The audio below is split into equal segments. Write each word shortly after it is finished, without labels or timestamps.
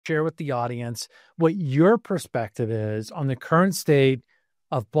share with the audience what your perspective is on the current state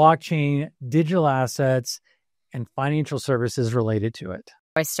of blockchain, digital assets, and financial services related to it.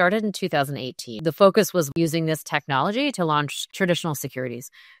 I started in 2018. The focus was using this technology to launch traditional securities.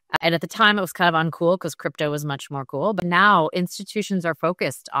 And at the time, it was kind of uncool because crypto was much more cool. But now institutions are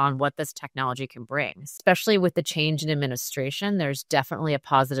focused on what this technology can bring, especially with the change in administration. There's definitely a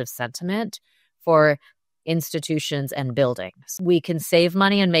positive sentiment for institutions and buildings. We can save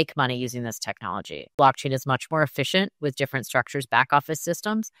money and make money using this technology. Blockchain is much more efficient with different structures, back office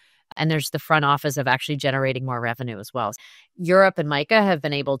systems. And there's the front office of actually generating more revenue as well. Europe and MICA have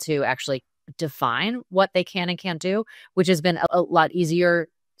been able to actually define what they can and can't do, which has been a lot easier.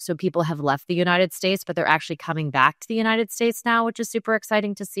 So people have left the United States, but they're actually coming back to the United States now, which is super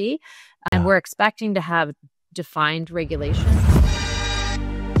exciting to see. And we're expecting to have defined regulations.